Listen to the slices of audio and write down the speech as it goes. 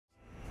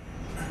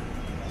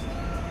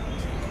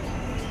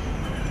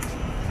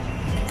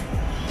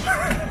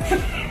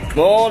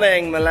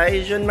Morning,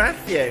 Malaysian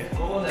Matthew.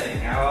 Morning,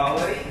 how are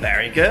we?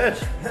 Very good.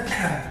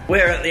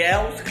 We're at the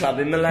Els Club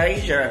in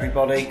Malaysia,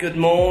 everybody. Good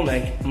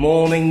morning.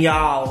 Morning,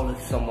 y'all,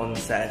 as someone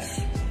says.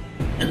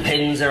 The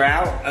pins are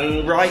out,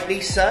 and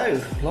rightly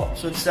so.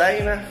 Lots would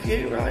say,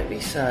 Matthew,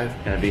 rightly so.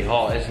 Gonna be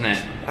hot, isn't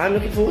it? I'm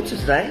looking forward to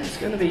today. It's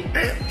going to be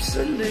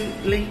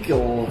absolutely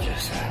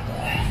gorgeous out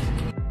there.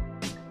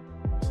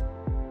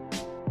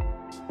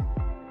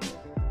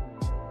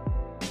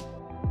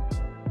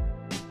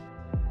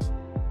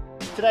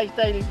 Today's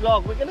daily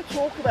vlog, we're going to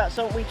talk about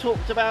something we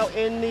talked about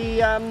in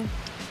the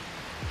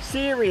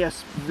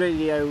serious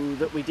video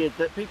that we did,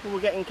 that people were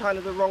getting kind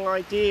of the wrong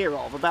idea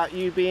of, about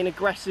you being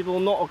aggressive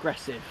or not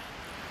aggressive.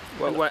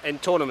 Well, in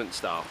tournament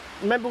style.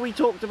 Remember we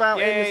talked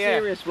about in the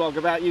serious vlog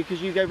about you,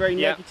 because you go very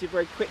negative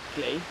very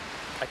quickly.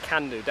 I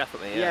can do,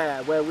 definitely, Yeah,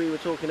 where we were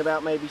talking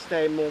about maybe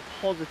staying more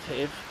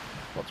positive.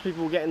 Lots of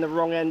people were getting the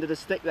wrong end of the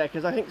stick there,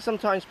 because I think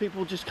sometimes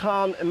people just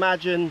can't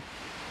imagine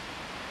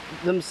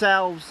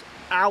themselves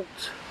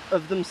out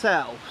of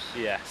themselves.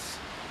 Yes.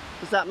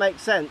 Does that make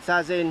sense?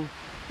 As in,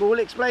 well, we'll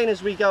explain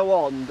as we go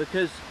on,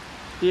 because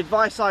the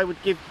advice I would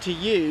give to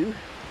you,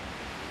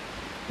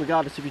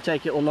 regardless if you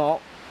take it or not,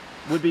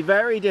 would be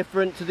very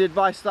different to the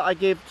advice that I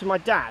give to my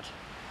dad.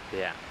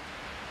 Yeah.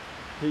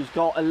 Who's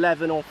got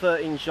 11 or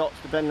 13 shots,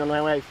 depending on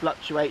how he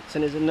fluctuates,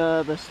 and is a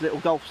nervous little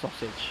golf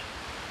sausage.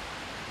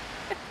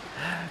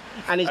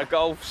 And he's a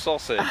golf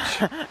sausage.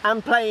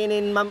 And playing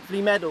in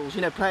monthly medals,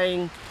 you know,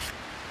 playing.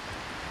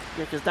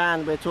 Yeah, because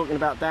Dan, we're talking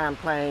about Dan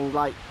playing,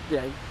 like, you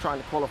know,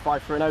 trying to qualify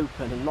for an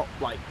Open and not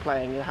like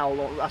playing how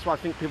long. That's why I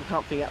think people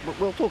can't figure out, but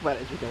we'll talk about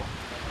it as we go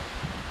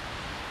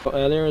on.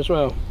 Earlier as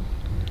well.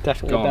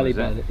 Definitely Gone, belly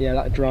button. Yeah,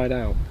 that dried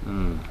out.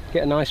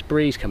 Get a nice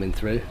breeze coming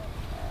through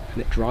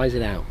and it dries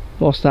it out.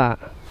 What's that?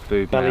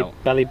 Boob melt.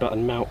 Belly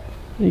button melt.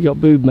 You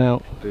got boob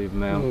melt. Boob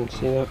melt.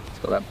 See that? It's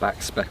got that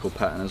back speckle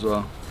pattern as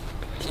well.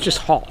 It's just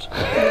hot.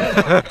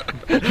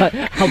 Like,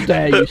 how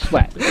dare you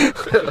sweat?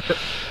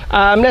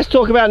 Let's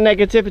talk about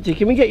negativity.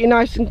 Can we get you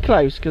nice and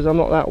close? Because I'm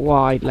not that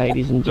wide,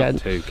 ladies and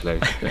gents. Too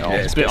close.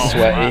 It's a bit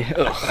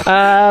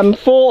sweaty.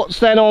 Thoughts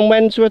then on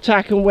when to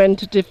attack and when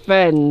to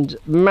defend.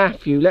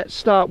 Matthew, let's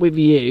start with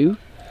you.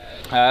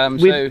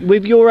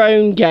 With your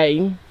own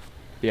game.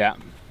 Yeah.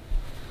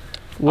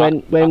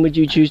 When would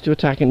you choose to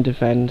attack and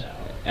defend?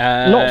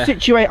 Not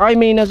situate, I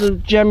mean as a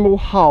general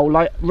whole,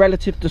 like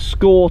relative to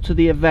score to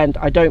the event.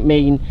 I don't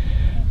mean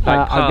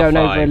I'm going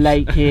over a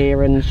lake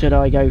here and should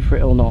I go for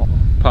it or not.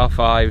 Par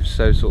fives,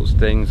 those sorts of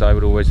things, I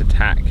would always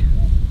attack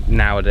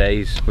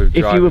nowadays. With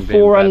if you were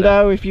 4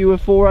 under, if you were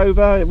 4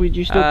 over, would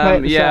you still play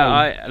it the same?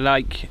 Yeah,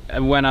 like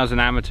when I was an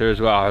amateur as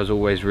well, I was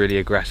always really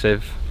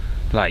aggressive.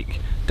 Like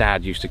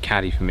Dad used to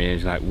caddy for me and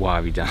he's like, why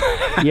have you done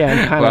that? Yeah,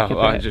 and panic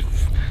well, a bit.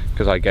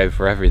 Because I go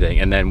for everything,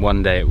 and then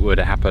one day it would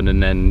have happened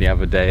and then the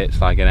other day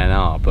it's like an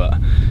NR, but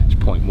it's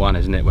 0.1,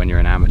 isn't it? When you're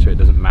an amateur it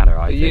doesn't matter,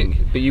 I think.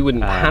 But you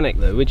wouldn't panic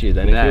though, would you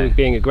then? No. If you were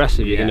being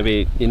aggressive, you're not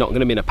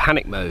going to be in a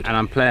panic mode. And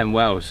I'm playing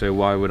well, so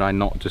why would I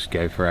not just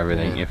go for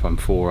everything if I'm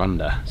 4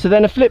 under? So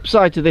then a flip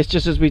side to this,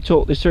 just as we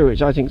talk this through,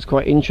 which I think is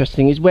quite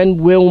interesting, is when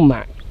will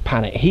Matt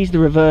panic? He's the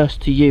reverse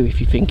to you, if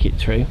you think it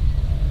through.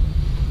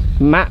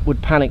 Matt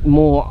would panic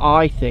more,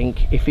 I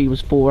think, if he was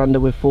 4 under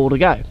with 4 to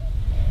go.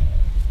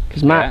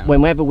 Because Matt,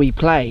 whenever we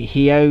play,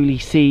 he only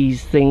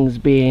sees things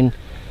being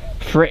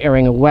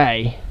frittering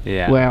away,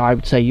 where I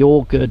would say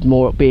you're good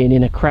more at being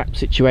in a crap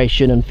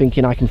situation and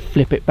thinking I can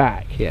flip it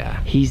back.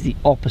 Yeah. He's the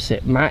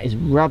opposite. Matt is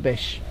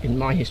rubbish, in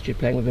my history of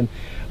playing with him,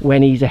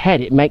 when he's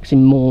ahead. It makes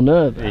him more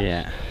nervous.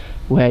 Yeah.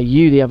 Where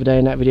you the other day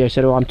in that video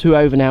said, oh, I'm 2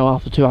 over now,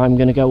 after 2 I'm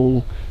going to go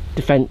all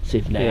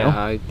defensive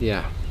now.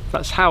 Yeah,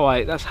 that's how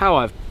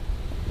I've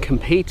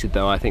competed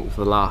though, I think,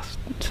 for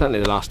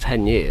certainly the last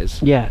 10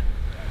 years. Yeah.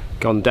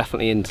 Gone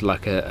definitely into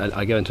like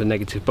I go into a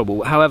negative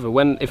bubble. However,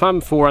 if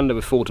I'm 4 under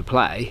with 4 to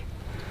play,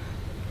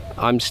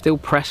 I'm still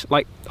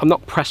I'm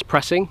not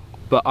pressing,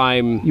 but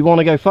You want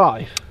to go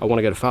 5? I want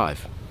to go to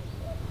 5.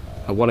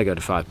 I want to go to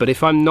 5. But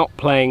if I'm not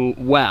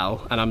playing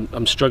well and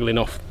I'm struggling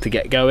off to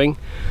get going,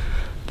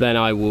 then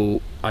I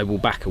will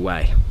back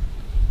away.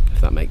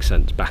 If that makes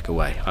sense, back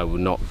away. I will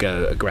not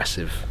go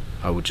aggressive.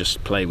 I will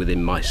just play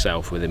within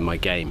myself, within my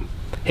game.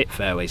 Hit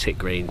fairways, hit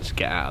greens,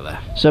 get out of there.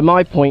 So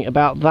my point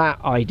about that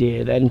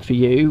idea then for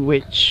you,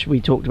 which we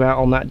talked about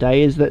on that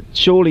day, is that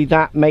surely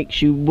that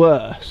makes you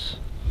worse.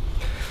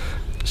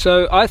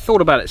 So I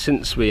thought about it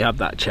since we had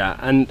that chat,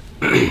 and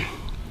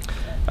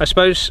I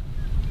suppose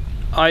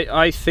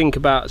I think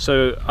about,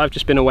 so I've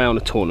just been away on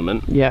a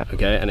tournament,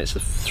 okay, and it's a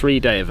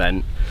 3-day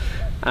event,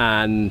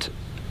 and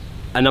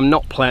I'm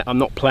not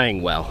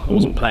playing well. I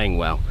wasn't playing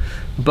well,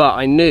 but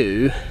I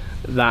knew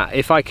that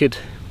if I could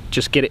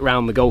just get it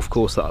round the golf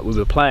course that we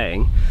were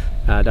playing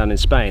down in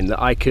Spain, that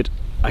I could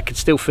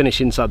still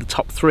finish inside the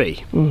top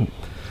 3.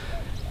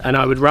 And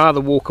I would rather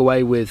walk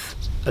away with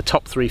a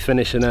top 3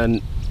 finish and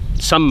earn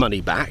some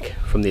money back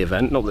from the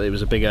event, not that it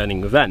was a big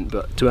earning event,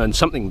 but to earn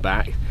something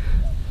back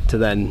to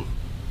then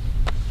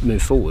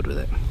move forward with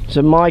it.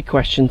 So my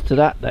question to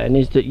that then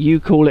is that you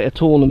call it a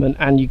tournament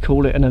and you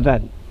call it an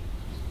event.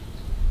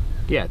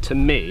 yeah, to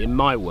me, in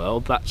my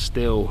world, that's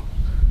still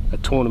a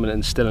tournament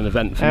and still an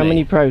event for me. How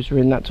many pros were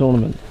in that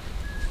tournament?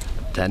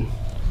 10.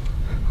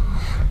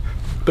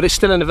 But it's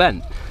still an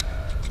event.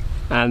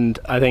 And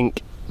I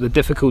think the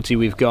difficulty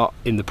we've got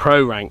in the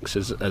pro ranks,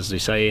 as they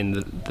say, in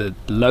the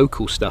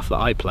local stuff that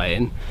I play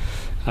in,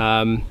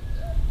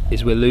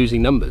 is we're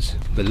losing numbers.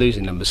 We're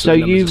losing numbers. So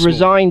you've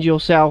resigned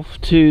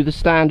yourself to the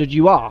standard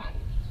you are?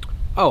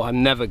 Oh,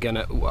 I'm never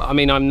gonna. I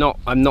mean, I'm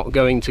not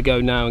going to go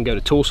now and go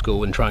to tour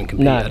school and try and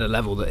compete at a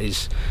level that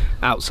is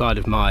outside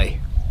of my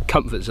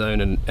comfort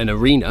zone and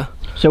arena.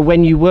 So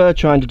when you were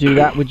trying to do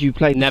that, would you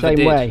play the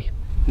same way?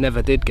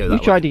 Never did go that way.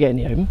 You tried to get in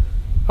the Open?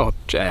 Oh,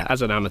 yeah,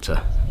 as an amateur,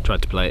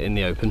 tried to play it in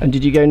the Open. And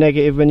did you go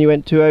negative when you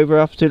went 2 over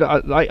after 2?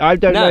 I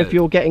don't know if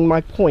you're getting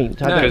my point.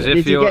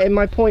 Did you get in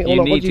my point or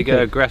not? You need to go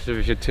aggressive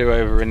if you're 2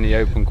 over in the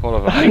Open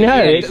qualifier. I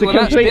know, it's the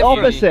complete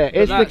opposite.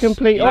 It's the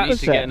complete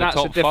opposite. That's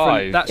a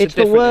different. It's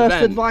the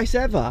worst advice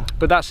ever.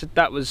 But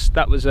that was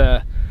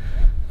a.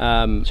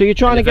 So you're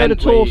trying to go to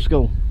tour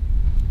school?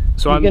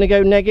 So you're going to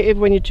go negative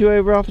when you're 2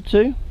 over after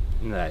 2?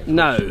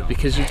 No,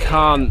 because you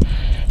can't.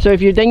 So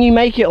if you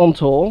make it on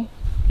tour,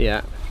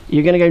 yeah,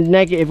 you're going to go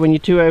negative when you're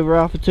 2 over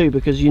after 2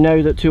 because you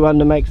know that 2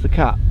 under makes the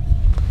cut.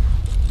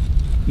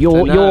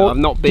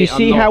 Do you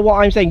see how what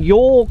I'm saying?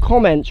 Your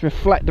comments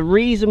reflect the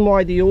reason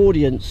why the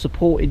audience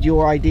supported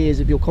your ideas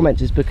of your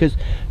comments is because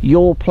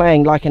you're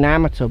playing like an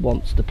amateur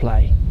wants to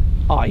play,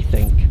 I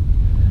think.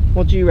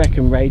 What do you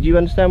reckon, Ray? Do you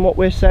understand what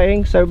we're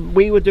saying? So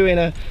we were doing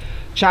a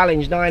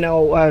challenge,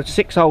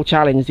 6-hole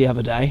challenge the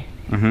other day.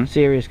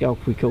 Serious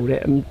golf we called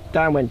it, and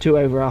Dan went 2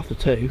 over after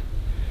 2,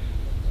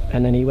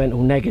 and then he went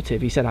all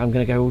negative. He said, I'm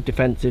going to go all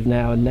defensive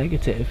now and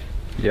negative.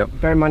 Yep.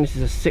 Bear in mind this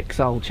is a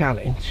 6-hole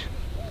challenge,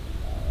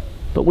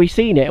 but we've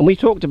seen it and we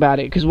talked about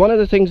it, because one of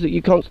the things that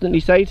you constantly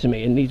say to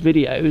me in these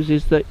videos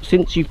is that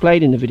since you've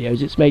played in the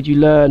videos, it's made you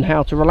learn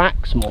how to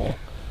relax more.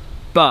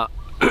 But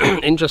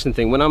interesting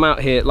thing, when I'm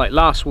out here, like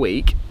last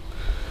week,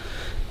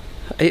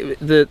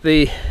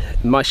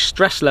 my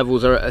stress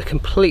levels are at a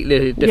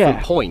completely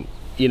different point.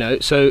 You know,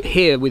 so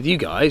here with you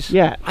guys,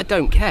 I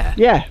don't care.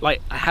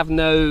 Like I have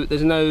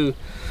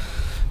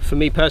for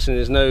me personally,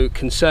 there's no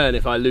concern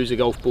if I lose a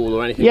golf ball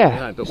or anything like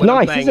that. But it's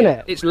nice, isn't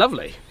it? It's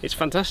lovely, it's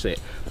fantastic.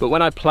 But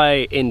when I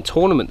play in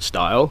tournament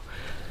style,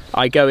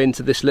 I go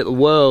into this little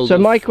world. So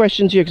my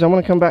question to you, because I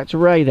want to come back to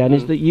Ray then,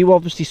 is that you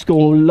obviously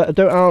score,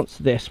 don't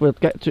answer this, we'll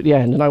get to the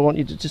end, and I want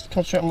you to just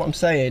concentrate on what I'm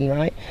saying,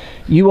 right?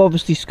 You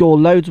obviously score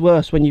loads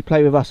worse when you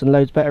play with us and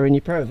loads better in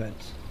your pro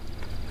events.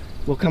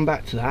 We'll come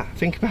back to that.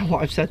 Think about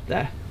what I've said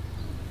there.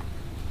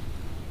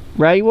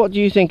 Ray, what do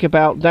you think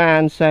about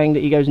Dan saying that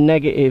he goes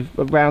negative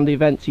around the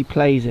events he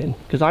plays in?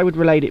 Because I would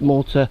relate it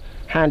more to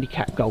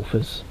handicap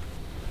golfers.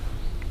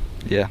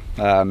 Yeah.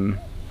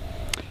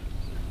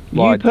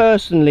 You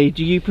personally,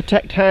 do you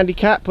protect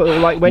handicap, or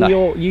like when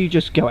you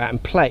just go out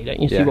and play,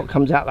 don't you? See what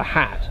comes out the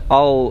hat.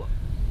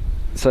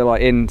 So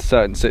like in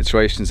certain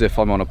situations, if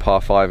I'm on a par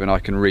 5 and I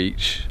can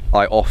reach,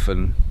 I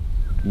often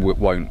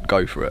won't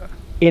go for it.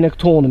 In a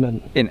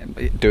tournament?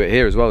 Do it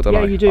here as well, don't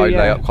I? You do, I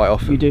lay up quite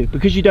often. You do,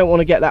 because you don't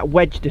want to get that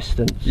wedge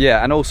distance.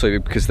 Yeah, and also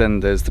because then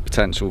there's the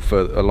potential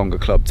for a longer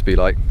club to be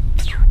like,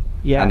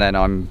 and then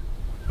I'm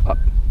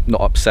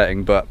not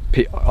upsetting, but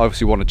I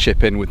obviously want to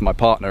chip in with my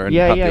partner and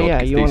have the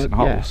odd decent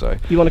hole. So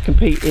you want to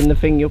compete in the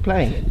thing you're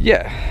playing in.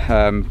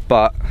 Yeah,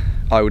 but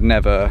I would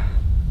never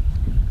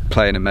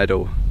play in a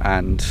medal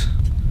and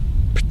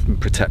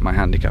protect my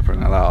handicap or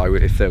anything like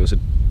that. If there was a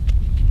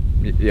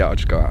I'll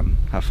just go out and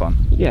have fun.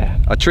 Yeah.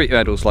 I treat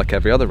medals like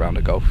every other round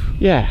of golf.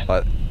 Yeah.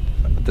 Like,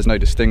 there's no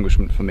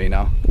distinguishment for me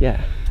now.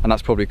 Yeah. And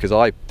that's probably because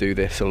I do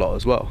this a lot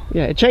as well.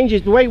 Yeah, it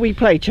changes, the way we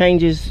play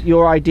changes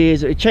your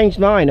ideas. It changed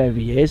mine over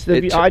years.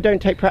 I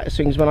don't take practice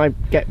swings when I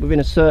get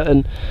within a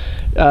certain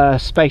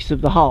space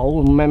of the hole.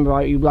 And remember,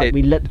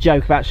 we let the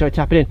joke about should I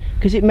tap it in?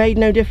 Because it made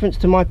no difference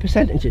to my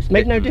percentages. It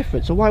made no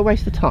difference, so why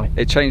waste the time?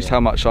 It changed how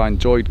much I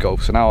enjoyed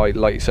golf. So now,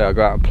 like you say, I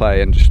go out and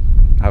play and just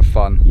have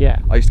fun. Yeah.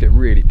 I used to get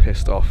really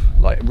pissed off,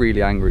 like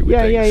really angry with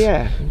things.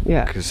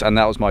 Yeah. And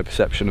that was my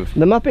perception of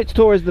the Muppets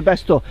tour is the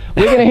best tour.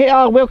 We're gonna hit.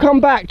 We'll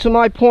come back to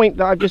my point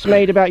that I've just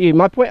made about you.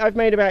 My point I've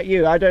made about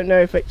you. I don't know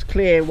if it's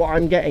clear what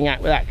I'm getting at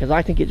with that, because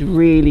I think it's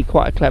really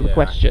quite a clever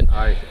question.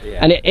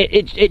 And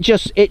it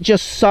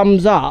just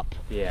sums up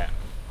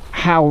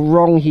how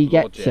wrong he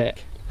gets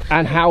it,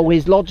 and how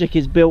his logic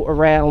is built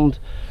around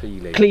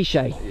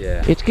cliche.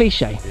 Yeah. It's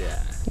cliche.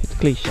 Yeah. It's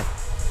cliche.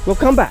 We'll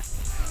come back.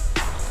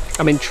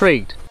 I'm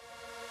intrigued.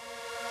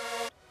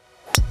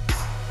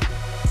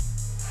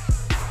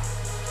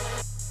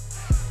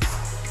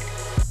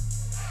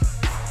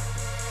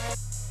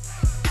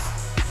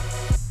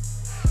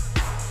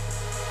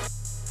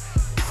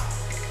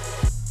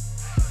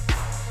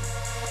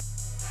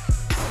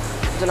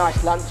 It's a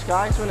nice lunch,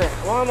 guys, wasn't it?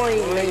 Why am I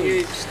eating? Why are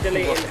you still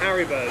eating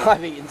Haribo?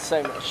 I'm eating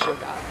so much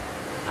sugar.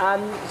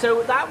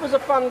 So that was a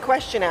fun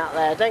question out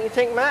there, don't you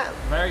think, Matt?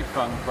 Very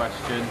fun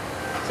question.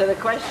 So the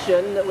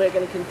question that we're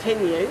going to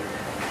continue,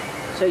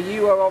 so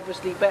you are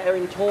obviously better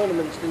in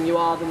tournaments than you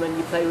are when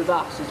you play with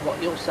us, is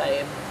what you're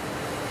saying.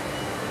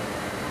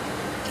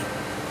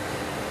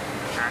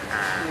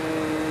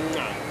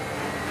 No.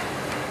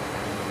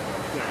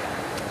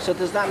 So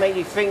does that make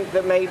you think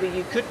that maybe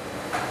you could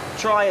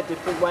try a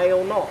different way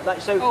or not?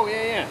 Like, so oh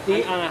yeah.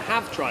 And I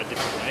have tried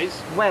different ways.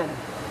 When?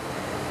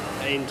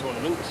 In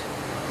tournaments.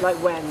 Like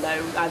when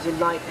though? As in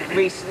like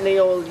recently,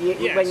 or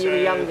when you were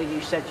younger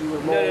you said you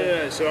were more...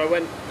 No. So I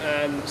went,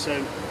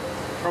 so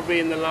probably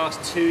in the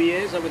last 2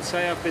 years I would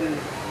say I've been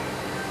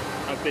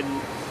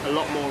a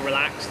lot more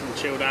relaxed and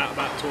chilled out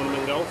about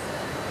tournament golf.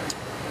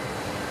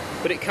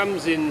 But it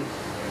comes in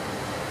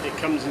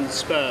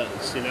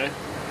spurts, you know.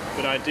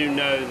 But I do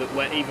know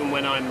that even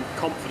when I'm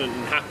confident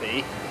and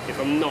happy, if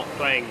I'm not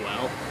playing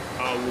well,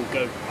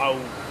 I'll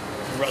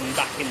run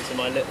back into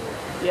my little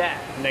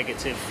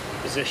negative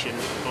position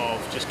of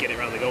just getting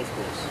around the golf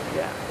course.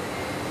 Yeah.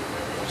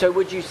 So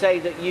would you say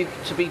that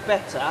to be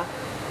better,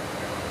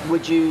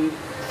 would you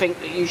think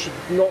that you should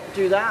not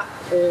do that,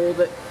 or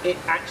that it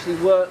actually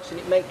works and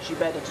it makes you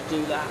better to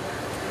do that?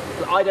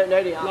 I don't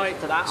know the answer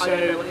to that. I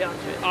don't know what the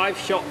answer is. I've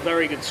shot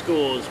very good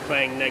scores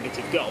playing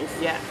negative golf,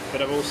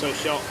 but I've also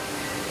shot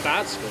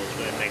bad scores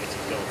playing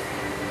negative golf.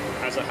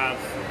 As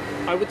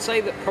I would say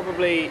that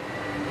probably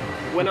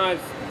when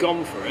I've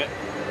gone for it,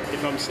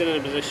 if I'm still in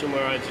a position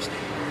where I just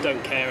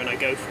don't care and I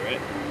go for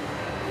it,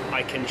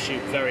 I can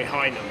shoot very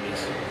high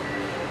numbers,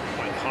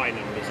 like high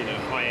numbers, you know,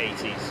 high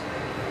 80s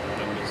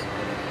numbers.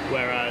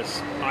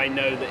 Whereas I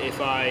know that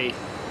if I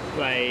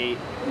play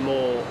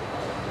more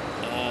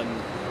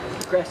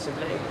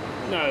aggressively,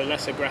 no,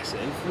 less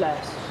aggressive,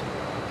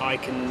 I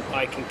can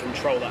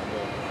control that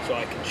more, so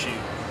I can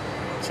shoot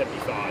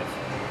 75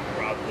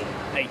 rather than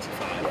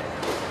 85.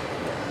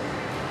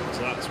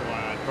 So that's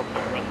why I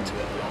probably run to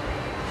it a lot.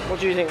 What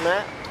do you think,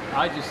 Matt?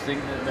 I just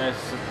think that there's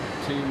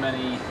too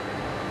many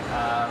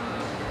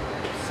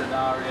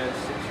scenarios,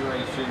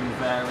 situations,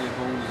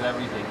 variables,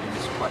 everything in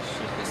this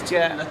question. It's too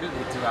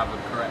loaded to have a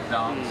correct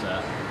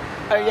answer.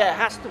 Oh yeah,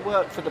 it has to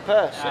work for the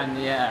person.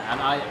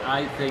 And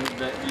I think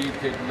that you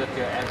could look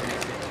at every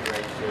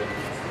situation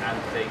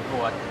and think,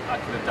 oh, I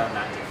could have done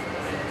that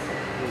differently.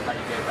 Like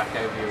you go back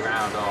over your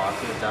round, oh, I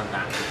could have done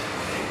that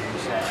differently. You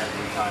say it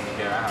every time you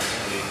go out,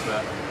 really,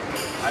 but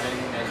I don't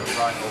think there's a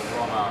right or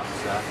wrong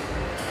answer.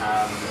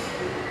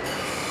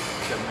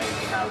 To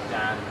maybe how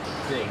Dan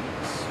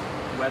thinks.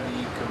 Whether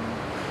you can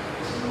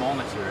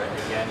monitor it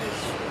again is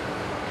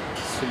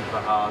super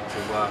hard to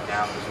work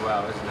out as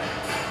well, isn't it?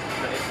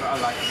 But it's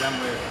like when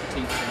we're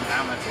teaching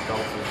amateur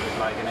golfers with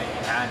like an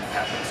 18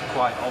 handicap, it's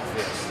quite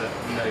obvious that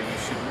no, you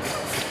shouldn't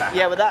do that.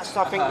 Yeah, but that's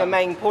I think the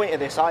main point of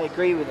this. I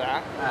agree with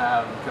that.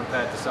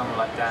 Compared to someone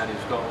like Dan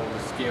who's got all the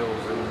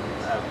skills and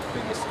a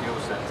bigger skill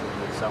set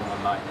than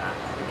someone like that.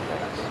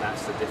 I think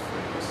that's the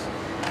difference.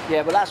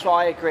 Yeah, but that's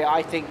why I agree.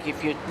 I think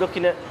if you're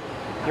looking at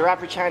your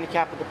average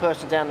handicap of the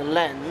person down the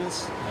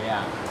lens,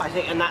 I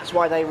think, and that's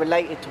why they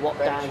related to what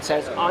Dan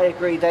says. I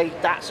agree.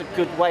 That's a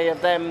good way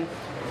of them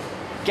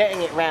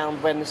getting it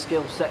round when the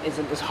skill set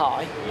isn't as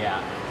high.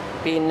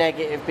 Being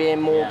negative,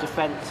 being more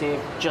defensive,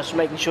 just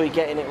making sure you're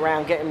getting it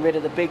round, getting rid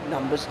of the big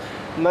numbers.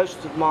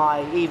 Most of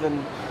my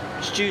even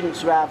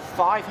students who have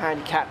 5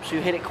 handicaps who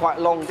hit it quite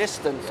long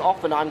distance,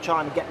 often I'm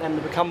trying to get them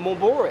to become more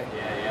boring.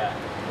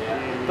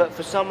 But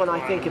for someone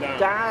I think of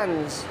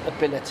Dan's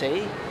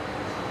ability,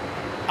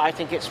 I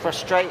think it's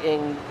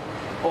frustrating.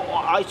 Or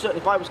I certainly,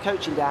 if I was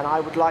coaching Dan, I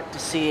would like to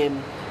see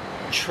him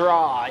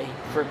try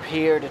for a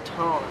period of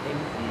time,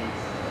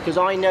 because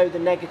I know the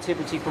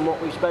negativity from what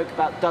we spoke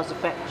about does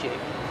affect you.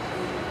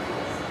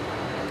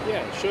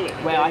 Yeah, surely.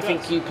 Where I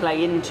think you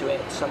play into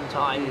it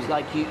sometimes,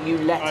 like you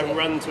let it. I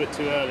run to it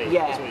too early.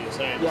 That's what you're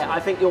saying. Yeah, I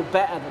think you're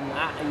better than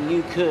that, and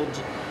you could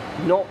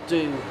not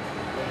do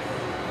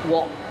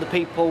what the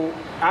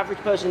average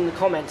person in the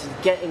comments is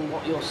getting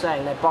what you're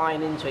saying. They're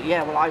buying into it.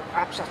 Yeah, well,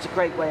 perhaps that's a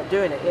great way of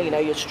doing it. You know,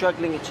 you're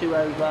struggling, you're 2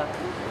 over.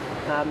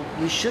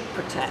 You should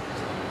protect,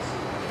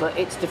 but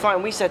it's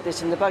defining. We said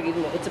this in the buggy,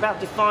 didn't it? It's about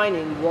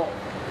defining what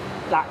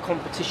that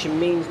competition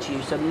means to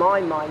you. So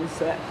my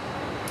mindset,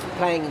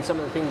 playing in some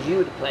of the things you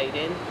would have played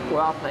in, or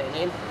are playing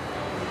in,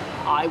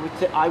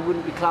 I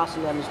wouldn't be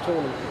classing them as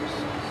tournaments.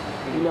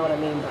 You know what I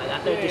mean by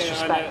that? No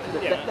disrespect.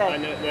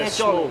 They're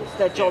jollies.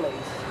 They're jollies.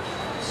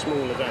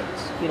 Small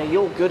events. You know,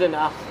 you're good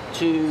enough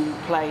to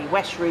play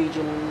West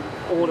Region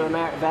Order of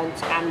Merit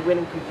events and win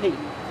and compete.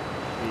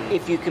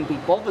 If you can be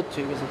bothered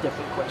to is a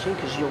different question,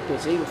 because you're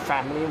busy with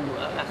family and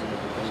work. That's a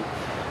different question.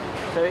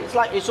 So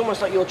it's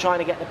almost like you're trying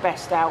to get the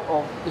best out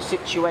of the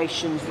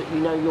situations that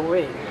you know you're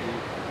in,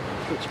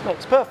 which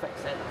makes perfect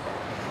sense.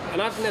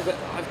 And I've never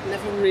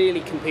really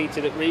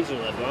competed at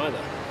regional level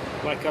either.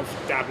 Like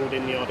I've dabbled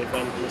in the odd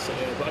event in the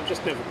city, but I've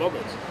just never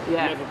bothered.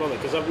 Never bothered,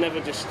 because I've never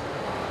just.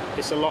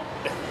 It's a lot.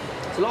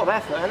 It's a lot of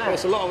effort, isn't it?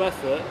 It's a lot of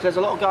effort. There's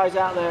a lot of guys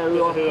out there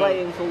who are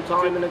playing full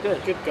time and are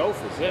good. Good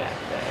golfers,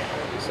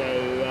 So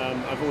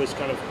I've always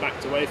kind of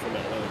backed away from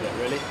it a little bit,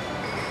 really.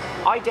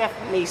 I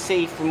definitely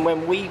see from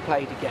when we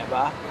play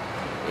together,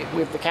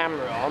 with the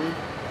camera on,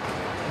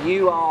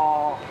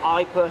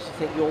 I personally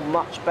think you're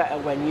much better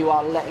when you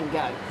are letting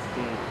go.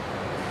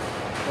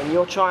 When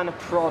you're trying to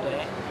prod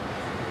it.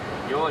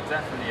 You're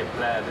definitely a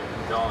player that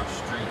can go on a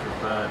streak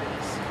of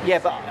birdies Yeah,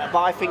 but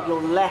I think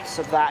you're less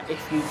of that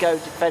if you go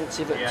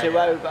defensive at 2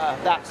 over.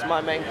 That's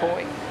my main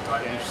point.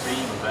 Like you've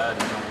seen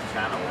birdies on the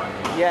channel,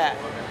 haven't you? Yeah.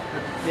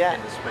 Yeah.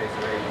 In the space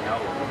of 80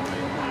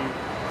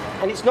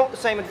 holes. And it's not the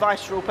same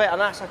advice for all players,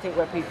 and that's I think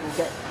where people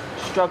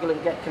struggle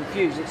and get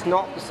confused. It's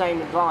not the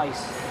same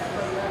advice.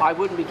 I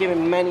wouldn't be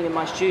giving many of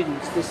my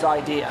students this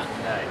idea.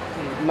 No.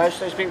 Most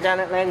of those people down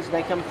at Lens,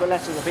 they come for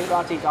lessons. The people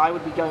I teach, I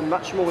would be going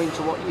much more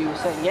into what you were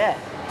saying. Yeah,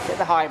 get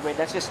the hybrid.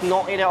 Let's just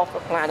not hit it off the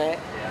planet.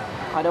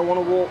 I don't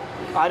want to walk.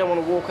 I don't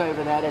want to walk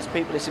over there. There's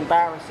people. It's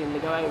embarrassing to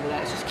go over there.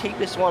 Let's just keep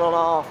this one on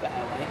our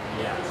fairway.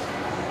 Yeah.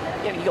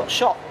 Yeah, you got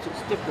shots.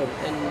 It's different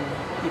than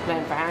you're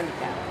playing for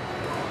handicap.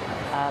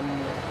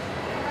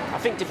 I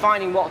think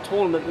defining what a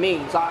tournament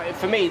means.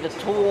 For me, the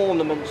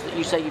tournaments that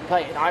you say you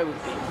play in, I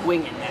would be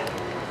winging it.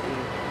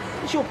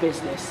 It's your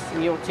business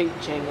and your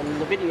teaching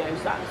and the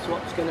videos. That's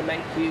what's going to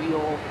make you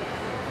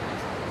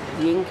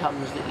the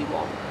incomes that you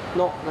want,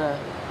 not the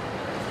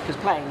because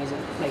playing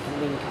isn't making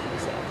an income,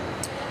 is it?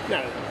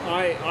 No,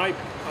 I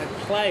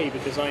play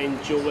because I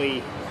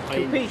enjoy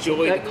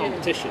the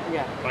competition.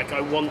 Yeah. Like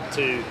I want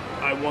to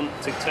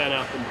turn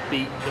up and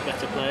beat the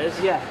better players.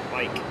 Yeah.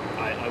 Like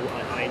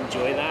I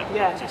enjoy that.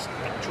 Yeah.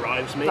 It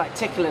drives me. It's like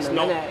tickling them,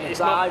 isn't it? It's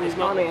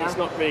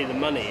not really the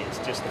money. It's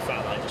just the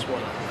fact that I just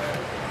want to.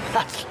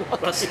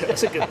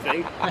 That's a good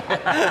thing.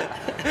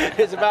 If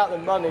it's about the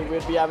money,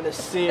 we'd be having a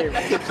series.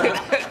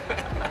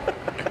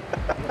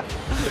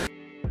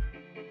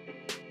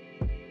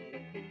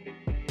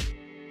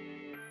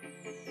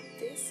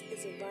 This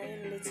is a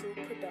Ryan Little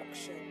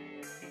production.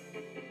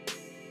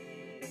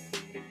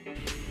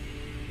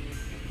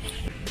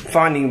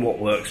 Finding what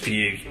works for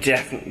you is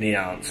definitely the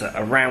answer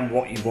around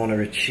what you want to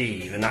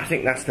achieve, and I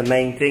think that's the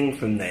main thing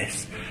from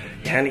this.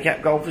 Your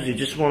handicap golfers who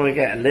just want to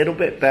get a little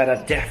bit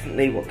better,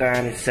 definitely what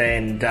Dan is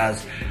saying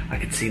does. I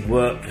can see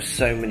work for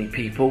so many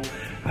people.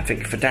 I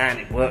think for Dan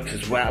it works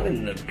as well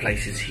in the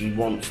places he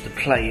wants to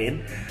play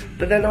in.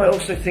 But then I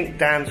also think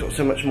Dan's got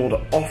so much more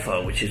to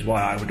offer, which is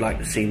why I would like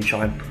to see him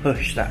try and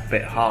push that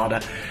bit harder.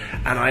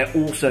 And I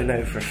also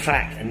know for a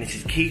fact, and this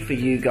is key for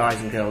you guys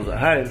and girls at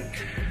home,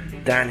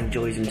 Dan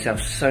enjoys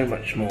himself so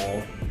much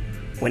more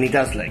when he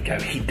does let go.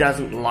 He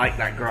doesn't like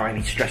that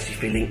grindy, stressy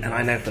feeling, and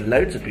I know for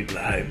loads of people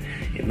at home,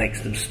 it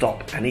makes them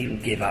stop and even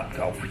give up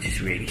golf, which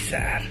is really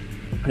sad.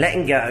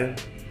 Letting go,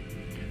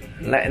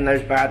 letting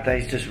those bad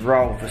days just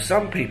roll, for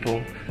some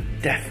people,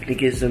 definitely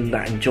gives them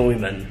that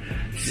enjoyment.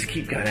 Just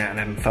keep going out and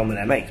having fun with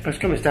their mates. Post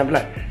comments down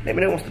below. Let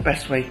me know what's the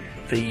best way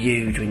for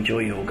you to enjoy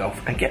your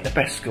golf and get the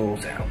best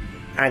scores out.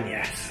 And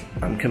yes,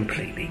 I'm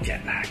completely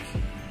jet lagged.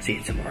 See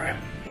you tomorrow.